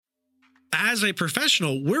as a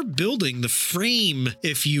professional, we're building the frame,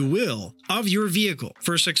 if you will, of your vehicle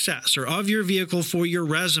for success, or of your vehicle for your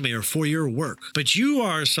resume or for your work. But you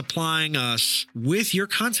are supplying us with your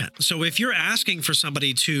content. So if you're asking for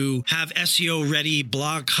somebody to have SEO ready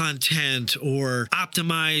blog content or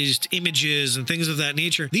optimized images and things of that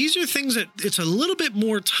nature, these are things that it's a little bit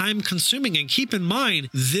more time consuming. And keep in mind,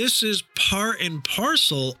 this is part and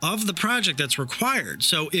parcel of the project that's required.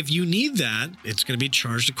 So if you need that, it's going to be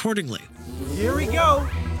charged accordingly. Here we go.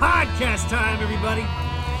 Podcast time, everybody.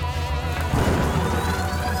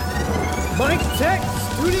 Mike Tech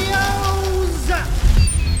Studios.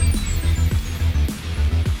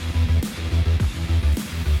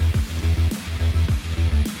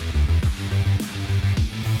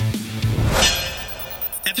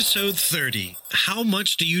 Episode 30. How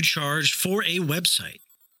much do you charge for a website?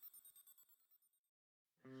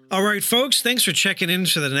 All right, folks, thanks for checking in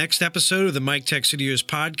for the next episode of the Mike Tech Studios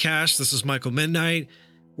podcast. This is Michael Midnight.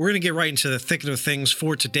 We're going to get right into the thick of things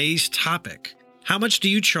for today's topic. How much do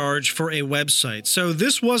you charge for a website? So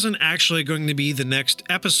this wasn't actually going to be the next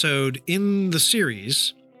episode in the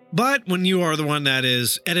series, but when you are the one that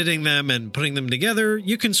is editing them and putting them together,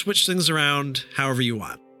 you can switch things around however you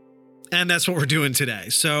want. And that's what we're doing today.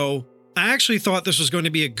 So I actually thought this was going to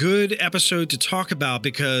be a good episode to talk about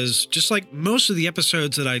because just like most of the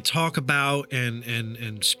episodes that I talk about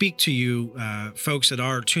and speak to you folks that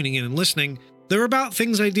are tuning in and listening, they're about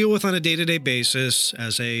things I deal with on a day-to-day basis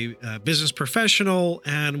as a business professional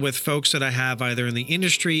and with folks that I have either in the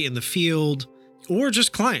industry, in the field, or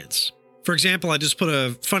just clients. For example, I just put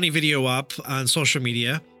a funny video up on social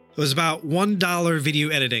media. It was about $1 video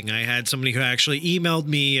editing. I had somebody who actually emailed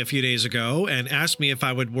me a few days ago and asked me if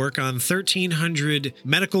I would work on 1,300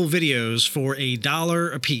 medical videos for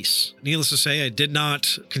 $1 a piece. Needless to say, I did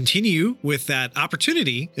not continue with that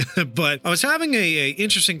opportunity, but I was having a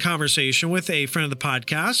interesting conversation with a friend of the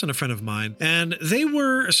podcast and a friend of mine, and they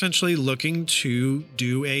were essentially looking to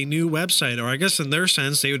do a new website, or I guess in their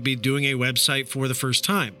sense, they would be doing a website for the first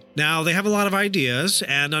time. Now, they have a lot of ideas,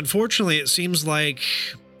 and unfortunately, it seems like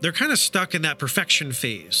they're kind of stuck in that perfection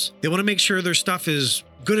phase. They want to make sure their stuff is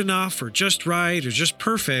good enough or just right or just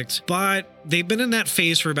perfect, but they've been in that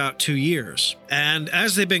phase for about 2 years. And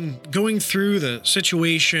as they've been going through the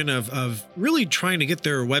situation of really trying to get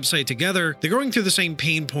their website together, they're going through the same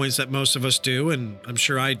pain points that most of us do, and I'm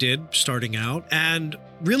sure I did starting out, and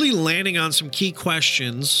really landing on some key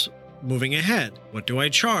questions moving ahead. What do I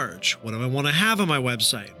charge? What do I want to have on my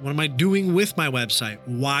website? What am I doing with my website?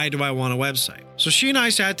 Why do I want a website? So she and I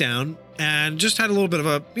sat down and just had a little bit of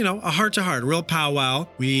a heart-to-heart, real powwow.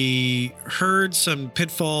 We heard some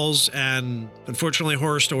pitfalls and unfortunately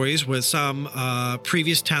horror stories with some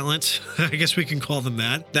previous talent, I guess we can call them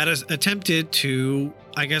that has attempted to,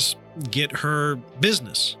 get her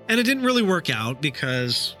business. And it didn't really work out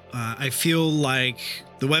because I feel like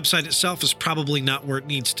the website itself is probably not where it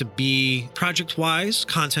needs to be project-wise,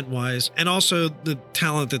 content-wise, and also the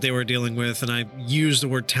talent that they were dealing with, and I use the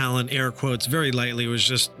word talent, air quotes, very lightly, was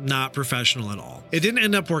just not professional at all. It didn't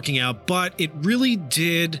end up working out, but it really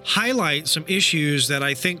did highlight some issues that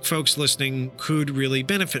I think folks listening could really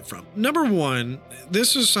benefit from. Number one,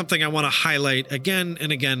 this is something I want to highlight again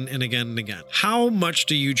and again and again and again. How much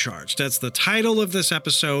do you charge? That's the title of this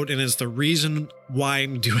episode, and it's the reason why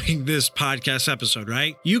I'm doing this podcast episode,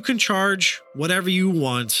 right? You can charge whatever you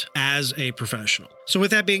want as a professional. So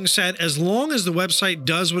with that being said, as long as the website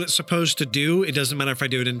does what it's supposed to do, it doesn't matter if I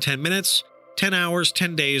do it in 10 minutes, 10 hours,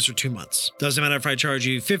 10 days, or 2 months. Doesn't matter if I charge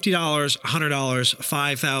you $50, $100,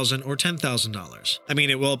 $5,000, or $10,000. I mean,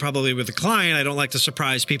 it will probably with the client. I don't like to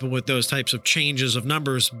surprise people with those types of changes of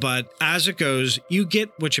numbers, but as it goes, you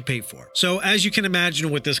get what you pay for. So as you can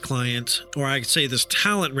imagine with this client, or I could say this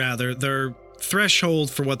talent rather, their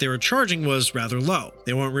threshold for what they were charging was rather low.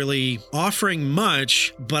 They weren't really offering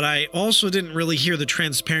much, but I also didn't really hear the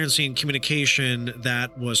transparency and communication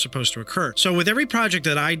that was supposed to occur. So with every project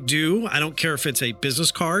that I do, I don't care if it's a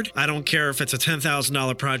business card, I don't care if it's a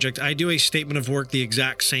 $10,000 project, I do a statement of work the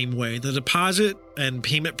exact same way. The deposit and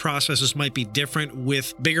payment processes might be different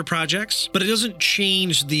with bigger projects, but it doesn't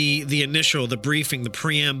change the initial, the briefing, the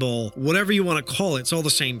preamble, whatever you want to call it. It's all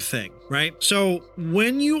the same thing, right? So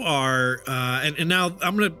when you are, and now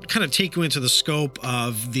I'm going to kind of take you into the scope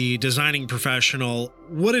of the designing professional,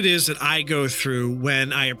 what it is that I go through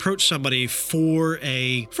when I approach somebody for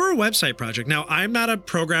a website project. Now, I'm not a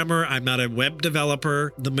programmer. I'm not a web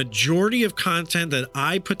developer. The majority of content that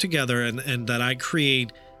I put together and that I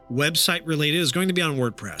create website related is going to be on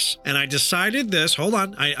WordPress. And I decided this, hold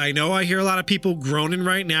on. I know I hear a lot of people groaning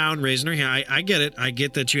right now and raising their hand. I get it. I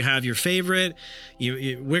get that you have your favorite,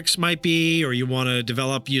 Wix might be, or you want to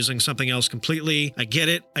develop using something else completely. I get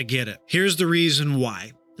it. Here's the reason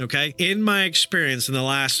why. Okay. In my experience in the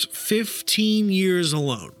last 15 years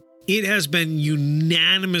alone, it has been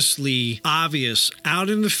unanimously obvious out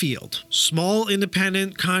in the field, small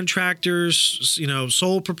independent contractors,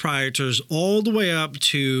 sole proprietors, all the way up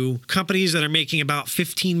to companies that are making about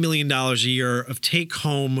 $15 million a year of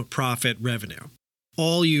take-home profit revenue,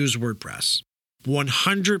 all use WordPress.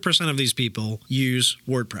 100% of these people use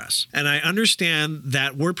WordPress. And I understand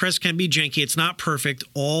that WordPress can be janky. It's not perfect.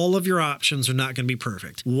 All of your options are not going to be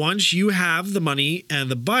perfect. Once you have the money and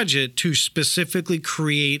the budget to specifically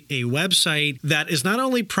create a website that is not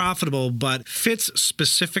only profitable, but fits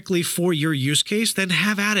specifically for your use case, then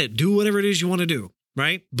have at it. Do whatever it is you want to do.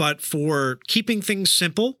 Right? But for keeping things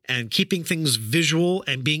simple and keeping things visual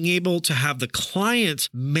and being able to have the client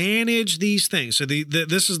manage these things. So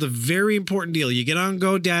this is the very important deal. You get on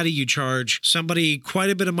GoDaddy, you charge somebody quite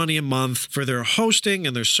a bit of money a month for their hosting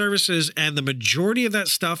and their services, and the majority of that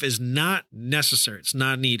stuff is not necessary. It's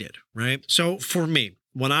not needed, right? So for me,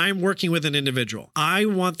 when I'm working with an individual, I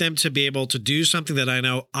want them to be able to do something that I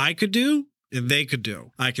know I could do and they could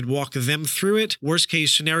do. I could walk them through it. Worst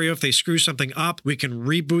case scenario, if they screw something up, we can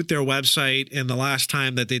reboot their website in the last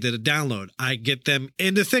time that they did a download. I get them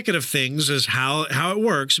in the thicket of things is how it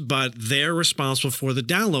works, but they're responsible for the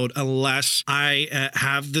download unless I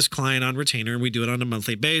have this client on retainer and we do it on a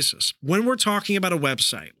monthly basis. When we're talking about a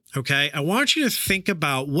website, okay, I want you to think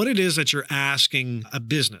about what it is that you're asking a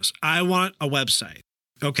business. I want a website.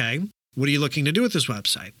 Okay, what are you looking to do with this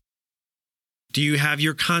website? Do you have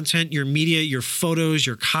your content, your media, your photos,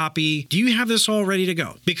 your copy? Do you have this all ready to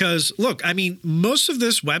go? Because look, most of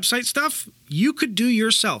this website stuff you could do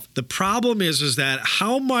yourself. The problem is that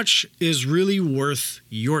how much is really worth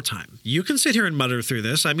your time? You can sit here and mutter through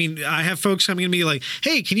this. I have folks coming to me like,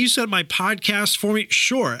 hey, can you set up my podcast for me?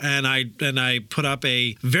 Sure. And I put up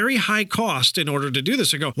a very high cost in order to do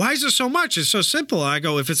this. I go, why is it so much? It's so simple. I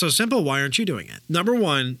go, if it's so simple, why aren't you doing it? Number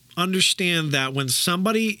one, understand that when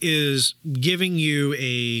somebody is giving you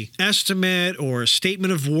a estimate or a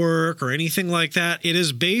statement of work or anything like that, it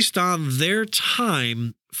is based on their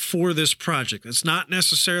time for this project. It's not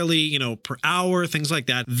necessarily, per hour, things like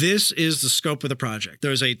that. This is the scope of the project.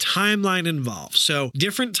 There's a timeline involved. So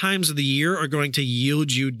different times of the year are going to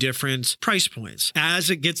yield you different price points. As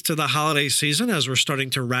it gets to the holiday season, as we're starting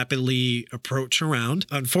to rapidly approach around,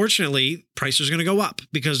 unfortunately, prices are going to go up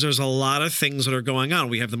because there's a lot of things that are going on.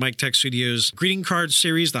 We have the Mike Tech Studios greeting card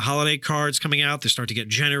series, the holiday cards coming out. They start to get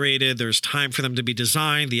generated. There's time for them to be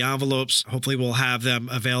designed. The envelopes, hopefully we'll have them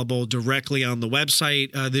available directly on the website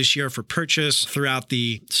this year for purchase throughout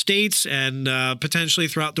the States and potentially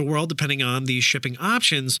throughout the world, depending on the shipping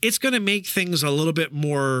options. It's going to make things a little bit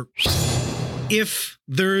more... If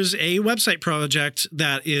there's a website project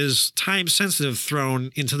that is time sensitive thrown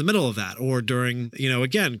into the middle of that, or during,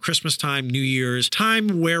 again, Christmas time, New Year's,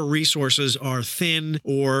 time where resources are thin,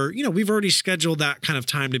 or, we've already scheduled that kind of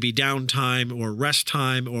time to be downtime or rest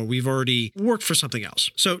time, or we've already worked for something else.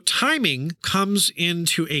 So timing comes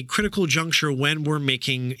into a critical juncture when we're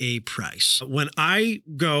making a price. When I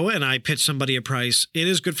go and I pitch somebody a price, it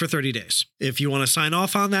is good for 30 days. If you want to sign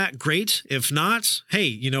off on that, great. If not, hey,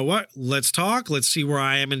 you know what? Let's talk. Let's see where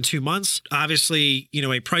I am in 2 months. Obviously,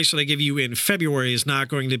 a price that I give you in February is not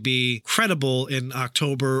going to be credible in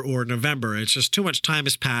October or November. It's just too much time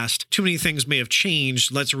has passed. Too many things may have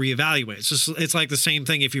changed. Let's reevaluate. It's like the same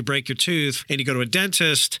thing if you break your tooth and you go to a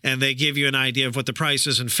dentist and they give you an idea of what the price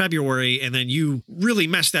is in February, and then you really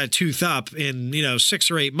mess that tooth up in,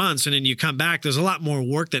 6 or 8 months, and then you come back. There's a lot more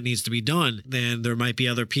work that needs to be done than there might be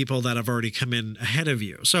other people that have already come in ahead of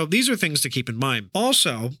you. So these are things to keep in mind.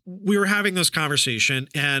 Also, we were having this conversation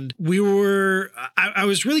and I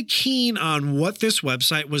was really keen on what this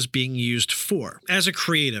website was being used for. As a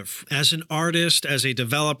creative, as an artist, as a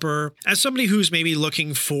developer, as somebody who's maybe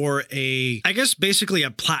looking for basically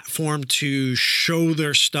a platform to show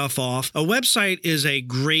their stuff off. A website is a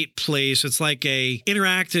great place. It's like a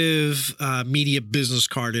interactive media business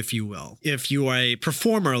card, if you will. If you are a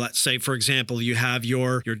performer, let's say, for example, you have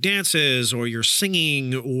your dances or your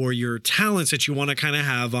singing or your talents that you want to kind of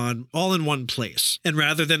have on all in one one place. And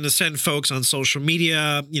rather than to send folks on social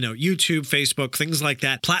media, YouTube, Facebook, things like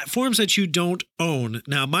that, platforms that you don't own.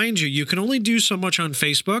 Now, mind you, you can only do so much on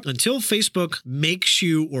Facebook until Facebook makes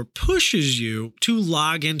you or pushes you to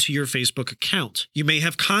log into your Facebook account. You may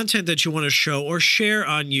have content that you want to show or share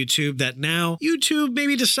on YouTube that now YouTube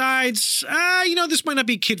maybe decides, this might not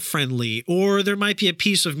be kid friendly, or there might be a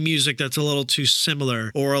piece of music that's a little too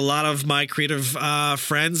similar, or a lot of my creative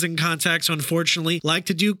friends and contacts, unfortunately, like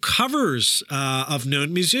to do covers of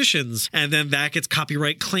known musicians, and then that gets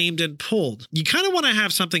copyright claimed and pulled. You kind of want to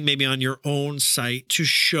have something maybe on your own site to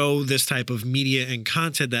show this type of media and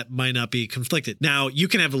content that might not be conflicted. Now, you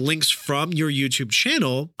can have links from your YouTube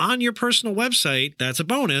channel on your personal website. That's a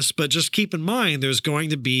bonus, but just keep in mind there's going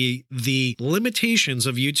to be the limitations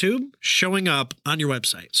of YouTube showing up on your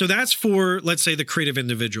website. So that's for, let's say, the creative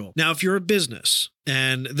individual. Now, if you're a business,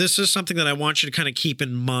 and this is something that I want you to kind of keep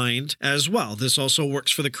in mind as well. This also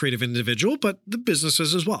works for the creative individual, but the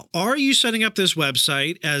businesses as well. Are you setting up this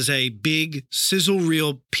website as a big sizzle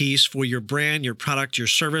reel piece for your brand, your product, your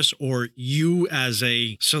service, or you as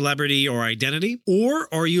a celebrity or identity? Or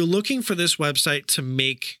are you looking for this website to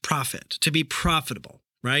make profit, to be profitable?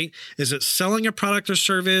 Right? Is it selling a product or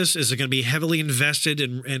service? Is it going to be heavily invested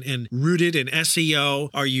and rooted in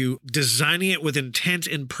SEO? Are you designing it with intent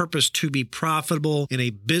and purpose to be profitable in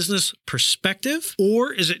a business perspective?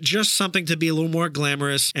 Or is it just something to be a little more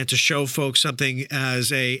glamorous and to show folks something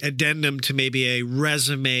as a addendum to maybe a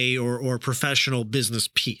resume or professional business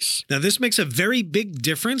piece? Now, this makes a very big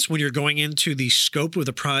difference when you're going into the scope of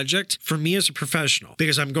the project for me as a professional,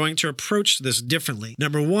 because I'm going to approach this differently.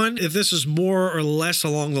 Number one, if this is more or less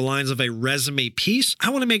along the lines of a resume piece, I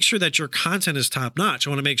want to make sure that your content is top notch. I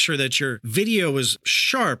want to make sure that your video is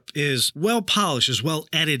sharp, is well polished, is well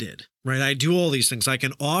edited. Right? I do all these things. I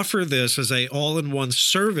can offer this as a all-in-one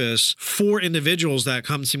service for individuals that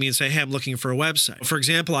come to me and say, hey, I'm looking for a website. For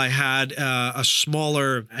example, I had a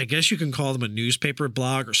smaller, I guess you can call them a newspaper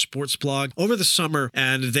blog or sports blog over the summer,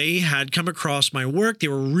 and they had come across my work. They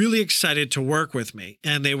were really excited to work with me,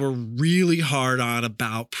 and they were really hard on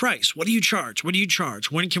about price. What do you charge? What do you charge?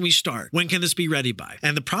 When can we start? When can this be ready by?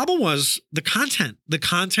 And the problem was the content. The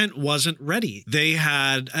content wasn't ready. They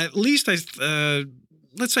had at least,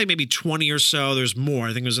 let's say maybe 20 or so. There's more.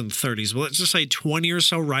 I think it was in the 30s. But let's just say 20 or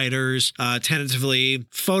so writers, tentatively.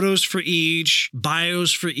 Photos for each,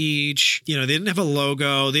 bios for each. They didn't have a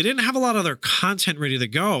logo. They didn't have a lot of their content ready to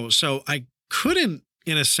go. So I couldn't,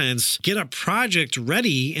 in a sense, get a project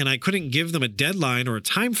ready, and I couldn't give them a deadline or a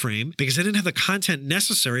time frame because I didn't have the content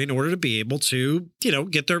necessary in order to be able to,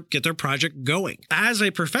 get their project going. As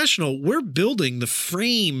a professional, we're building the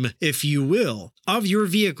frame, if you will, of your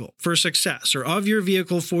vehicle for success, or of your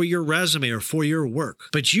vehicle for your resume or for your work.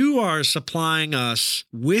 But you are supplying us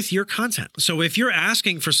with your content. So if you're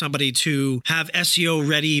asking for somebody to have SEO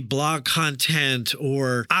ready blog content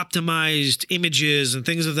or optimized images and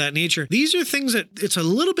things of that nature, these are things that it's a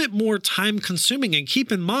little bit more time consuming. And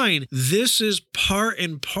keep in mind, this is part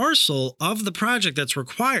and parcel of the project that's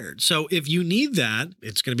required. So if you need that,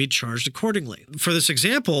 it's going to be charged accordingly. For this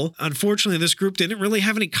example, unfortunately, this group didn't really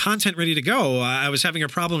have any content ready to go. I was having a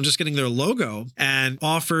problem just getting their logo, and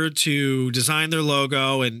offered to design their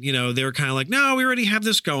logo. And, they were kind of like, no, we already have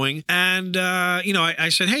this going. And, I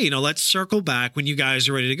said, hey, let's circle back when you guys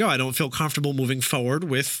are ready to go. I don't feel comfortable moving forward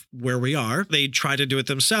with where we are. They tried to do it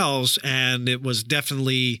themselves, and it was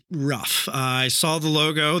definitely rough. I saw the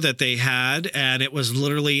logo that they had, and it was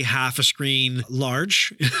literally half a screen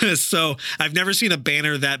large. So I've never seen a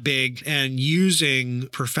banner that big, and using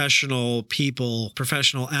professional people,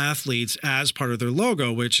 professional athletes as part of their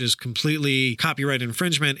logo, which is completely copyright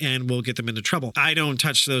infringement and will get them into trouble. I don't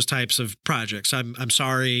touch those types of projects. I'm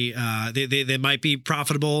sorry. They might be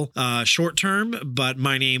profitable short term, but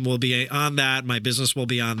my name will be on that. My business will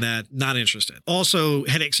be on that. Not interested. Also,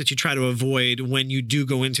 headaches that you try to avoid when you do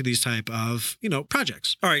go into these type of,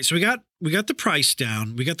 projects. All right. So we got the price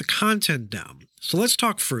down. We got the content down. So let's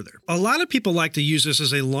talk further. A lot of people like to use this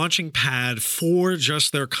as a launching pad for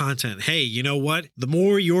just their content. Hey, you know what? The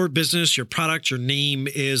more your business, your product, your name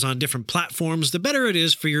is on different platforms, the better it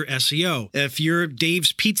is for your SEO. If you're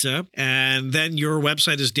Dave's Pizza and then your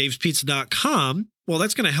website is davespizza.com, well,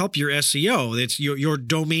 that's going to help your SEO. It's your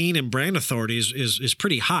domain and brand authority is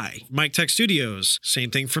pretty high. Mike Tech Studios,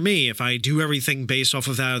 same thing for me. If I do everything based off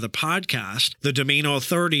of that of the podcast, the domain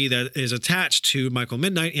authority that is attached to Michael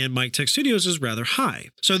Midnight and Mike Tech Studios is rather high.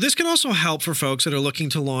 So this can also help for folks that are looking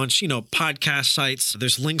to launch, podcast sites.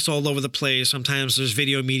 There's links all over the place. Sometimes there's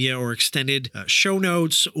video media or extended show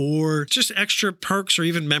notes or just extra perks or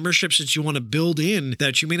even memberships that you want to build in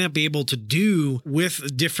that you may not be able to do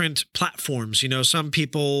with different platforms, some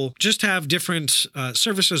people just have different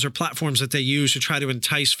services or platforms that they use to try to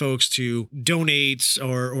entice folks to donate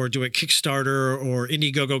or do a Kickstarter or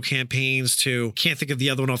Indiegogo campaigns to, can't think of the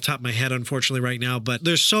other one off the top of my head, unfortunately, right now, but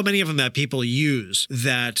there's so many of them that people use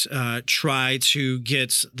that try to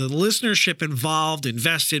get the listenership involved,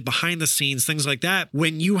 invested, behind the scenes, things like that.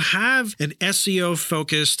 When you have an SEO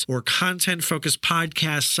focused or content focused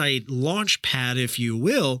podcast site launch pad, if you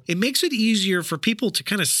will, it makes it easier for people to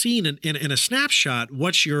kind of see in a snapshot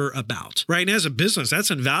what you're about, right? And as a business,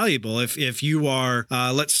 that's invaluable. If you are,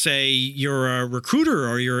 let's say you're a recruiter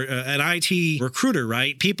or you're an IT recruiter,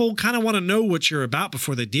 right? People kind of want to know what you're about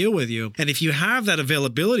before they deal with you. And if you have that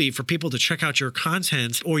availability for people to check out your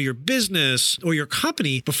content or your business or your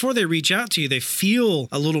company before they reach out to you, they feel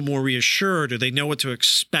a little more reassured, or they know what to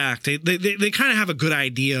expect. They kind of have a good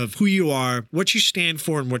idea of who you are, what you stand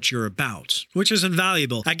for, and what you're about, which is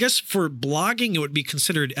invaluable. I guess for blogging, it would be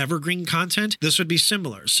considered evergreen content. This would be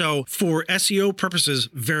similar. So for SEO purposes,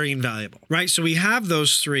 very invaluable, right? So we have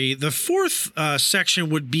those three. The fourth section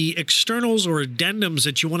would be externals or addendums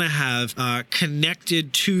that you want to have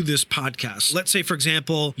connected to this podcast. Let's say, for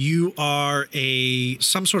example, you are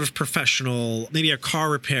some sort of professional, maybe a car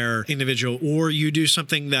repair individual, or you do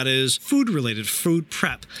something that is food related, food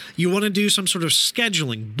prep. You want to do some sort of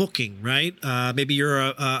scheduling, booking, right? Maybe you're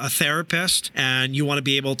a therapist and you want to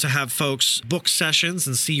be able to have folks book sessions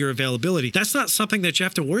and see your availability. That's not something that you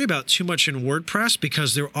have to worry about too much in WordPress,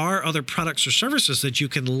 because there are other products or services that you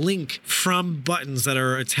can link from buttons that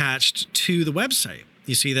are attached to the website.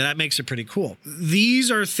 You see, that makes it pretty cool. These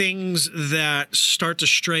are things that start to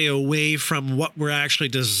stray away from what we're actually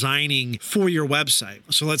designing for your website.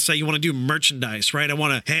 So let's say you want to do merchandise, right?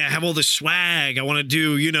 I have all this swag. I want to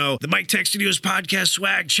do, the Mike Tech Studios podcast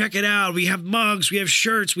swag. Check it out. We have mugs, we have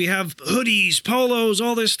shirts, we have hoodies, polos,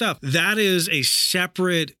 all this stuff. That is a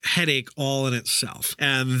separate headache all in itself.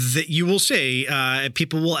 And that you will say,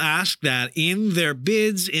 people will ask that in their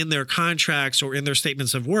bids, in their contracts, or in their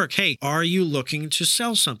statements of work. Hey, are you looking to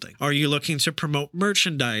sell something? Are you looking to promote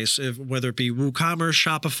merchandise, whether it be WooCommerce,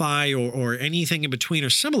 Shopify, or anything in between or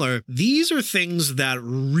similar? These are things that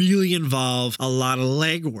really involve a lot of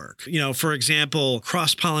legwork. For example,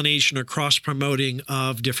 cross-pollination or cross-promoting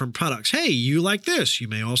of different products. Hey, you like this. You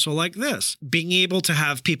may also like this. Being able to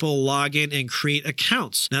have people log in and create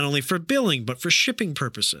accounts, not only for billing, but for shipping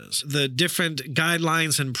purposes. The different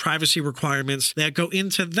guidelines and privacy requirements that go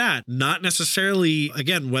into that. Not necessarily,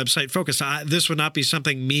 again, website focused. This would not be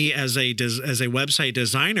something me as a website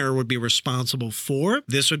designer would be responsible for.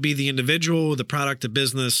 This would be the individual, the product, the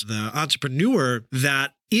business, the entrepreneur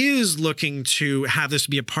that is looking to have this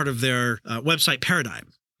be a part of their website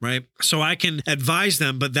paradigm. Right. So I can advise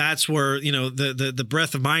them, but that's where, the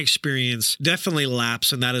breadth of my experience definitely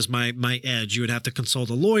laps. And that is my edge. You would have to consult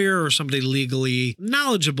a lawyer or somebody legally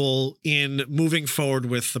knowledgeable in moving forward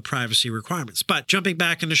with the privacy requirements. But jumping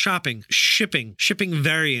back into shipping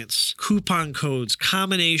variants, coupon codes,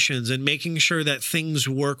 combinations, and making sure that things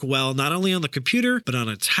work well, not only on the computer, but on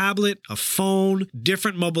a tablet, a phone,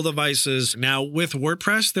 different mobile devices. Now with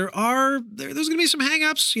WordPress, there's going to be some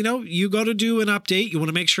hangups. You go to do an update, you want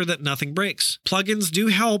to make sure that nothing breaks. Plugins do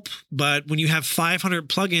help, but when you have 500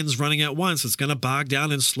 plugins running at once, it's going to bog down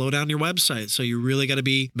and slow down your website. So you really got to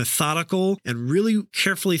be methodical and really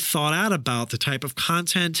carefully thought out about the type of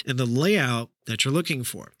content and the layout that you're looking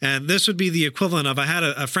for. And this would be the equivalent of, I had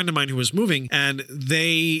a friend of mine who was moving, and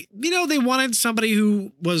they wanted somebody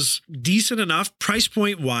who was decent enough price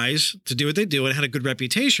point wise to do what they do and had a good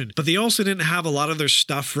reputation, but they also didn't have a lot of their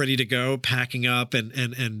stuff ready to go, packing up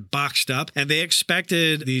and boxed up. And they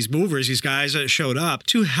expected these movers, these guys that showed up,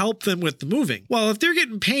 to help them with the moving. Well, if they're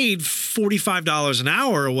getting paid $45 an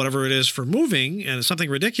hour or whatever it is for moving, and it's something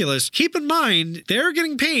ridiculous, keep in mind, they're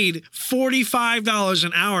getting paid $45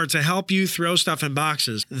 an hour to help you throw stuff in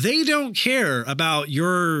boxes. They don't care about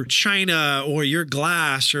your china or your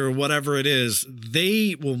glass or whatever it is.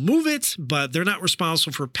 They will move it, but they're not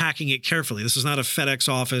responsible for packing it carefully. This is not a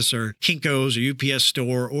FedEx office or Kinko's or UPS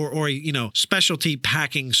store or specialty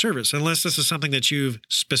packing service, unless this is something that you've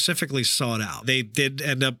specifically sought out. They did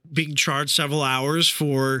end up being charged several hours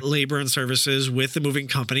for labor and services with the moving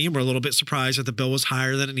company, and we're a little bit surprised that the bill was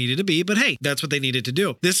higher than it needed to be, but hey, that's what they needed to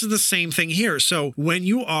do. This is the same thing here. So when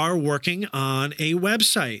you are working on a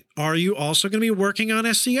website? Are you also going to be working on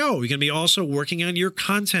SEO? You're going to be also working on your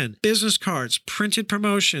content, business cards, printed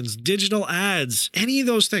promotions, digital ads, any of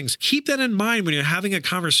those things. Keep that in mind when you're having a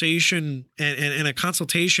conversation and a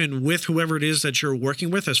consultation with whoever it is that you're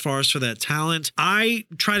working with as far as for that talent. I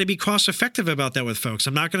try to be cost effective about that with folks.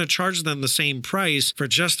 I'm not going to charge them the same price for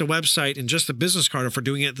just a website and just a business card or for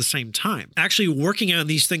doing it at the same time. Actually working on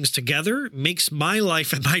these things together makes my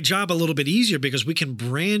life and my job a little bit easier because we can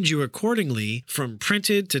brand you accordingly from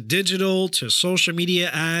printed to digital to social media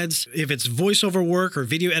ads. If it's voiceover work or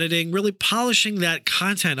video editing, really polishing that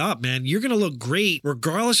content up, man, you're going to look great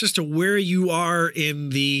regardless as to where you are in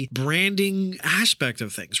the branding aspect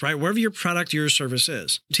of things, right? Wherever your product or your service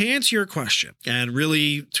is. To answer your question and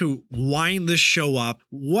really to wind this show up,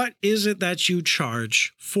 what is it that you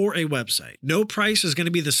charge for a website? No price is going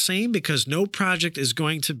to be the same because no project is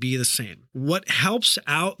going to be the same. What helps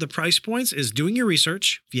out the price points is doing your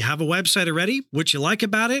research. If you have a website already, what you like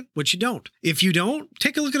about it, what you don't. If you don't,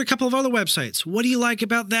 take a look at a couple of other websites. What do you like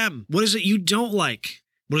about them? What is it you don't like?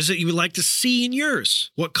 What is it you would like to see in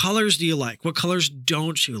yours? What colors do you like? What colors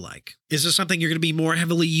don't you like? Is this something you're going to be more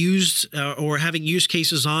heavily used or having use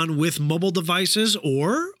cases on with mobile devices?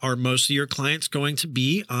 Or are most of your clients going to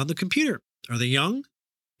be on the computer? Are they young?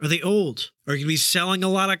 Are they old? Are you going to be selling a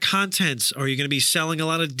lot of content? Are you going to be selling a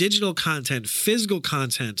lot of digital content, physical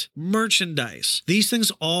content, merchandise? These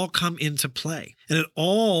things all come into play. And it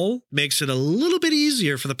all makes it a little bit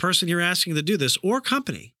easier for the person you're asking to do this or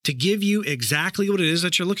company to give you exactly what it is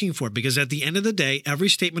that you're looking for. Because at the end of the day, every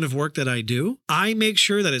statement of work that I do, I make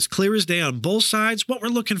sure that it's clear as day on both sides what we're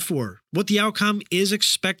looking for, what the outcome is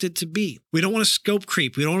expected to be. We don't want to scope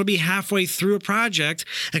creep. We don't want to be halfway through a project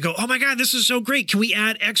and go, oh my God, this is so great. Can we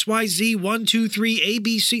add X, Y, Z, 1, 2, 3, A,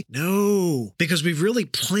 B, C? No, because we've really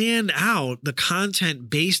planned out the content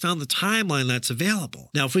based on the timeline that's available.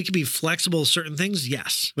 Now, if we can be flexible with certain things,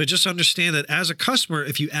 yes. But just understand that as a customer,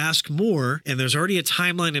 if you ask more and there's already a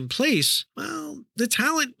timeline in place, well, the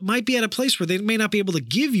talent might be at a place where they may not be able to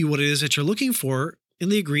give you what it is that you're looking for in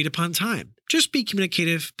the agreed upon time. Just be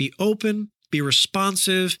communicative, be open, be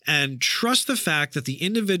responsive, and trust the fact that the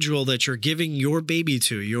individual that you're giving your baby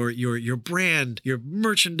to, your brand, your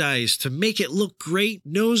merchandise to make it look great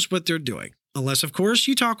knows what they're doing. Unless, of course,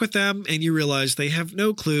 you talk with them and you realize they have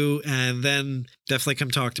no clue, and then definitely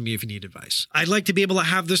come talk to me if you need advice. I'd like to be able to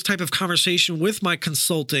have this type of conversation with my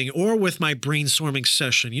consulting or with my brainstorming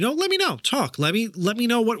session. Let me know. Talk. Let me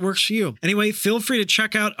know what works for you. Anyway, feel free to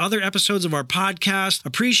check out other episodes of our podcast.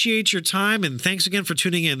 Appreciate your time, and thanks again for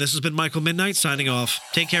tuning in. This has been Michael Midnight signing off.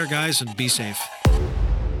 Take care, guys, and be safe.